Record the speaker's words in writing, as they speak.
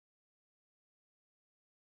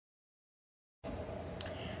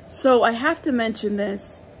So I have to mention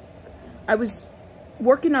this. I was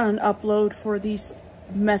working on an upload for these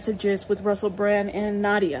messages with Russell Brand and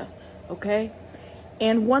Nadia, okay?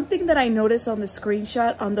 And one thing that I noticed on the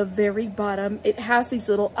screenshot on the very bottom, it has these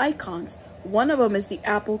little icons. One of them is the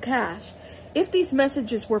Apple Cash. If these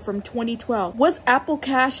messages were from 2012, was Apple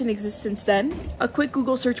Cash in existence then? A quick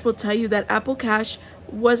Google search will tell you that Apple Cash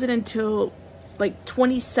wasn't until like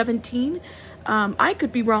 2017. I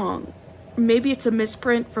could be wrong. Maybe it's a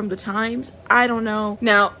misprint from the Times. I don't know.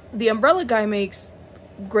 Now, the umbrella guy makes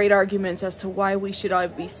great arguments as to why we should all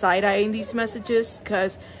be side-eyeing these messages,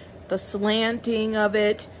 because the slanting of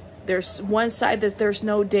it, there's one side that there's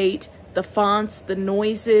no date, the fonts, the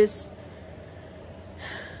noises,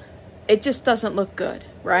 it just doesn't look good,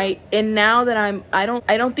 right? And now that I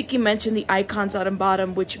don't think you mentioned the icons on the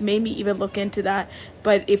bottom, which made me even look into that.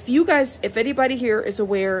 But if anybody here is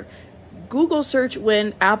aware, Google search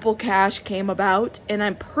when Apple Cash came about, and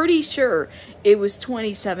I'm pretty sure it was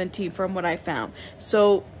 2017 from what I found.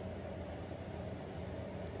 So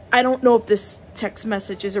I don't know if this text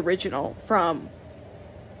message is original from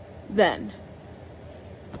then.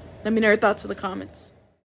 Let me know your thoughts in the comments.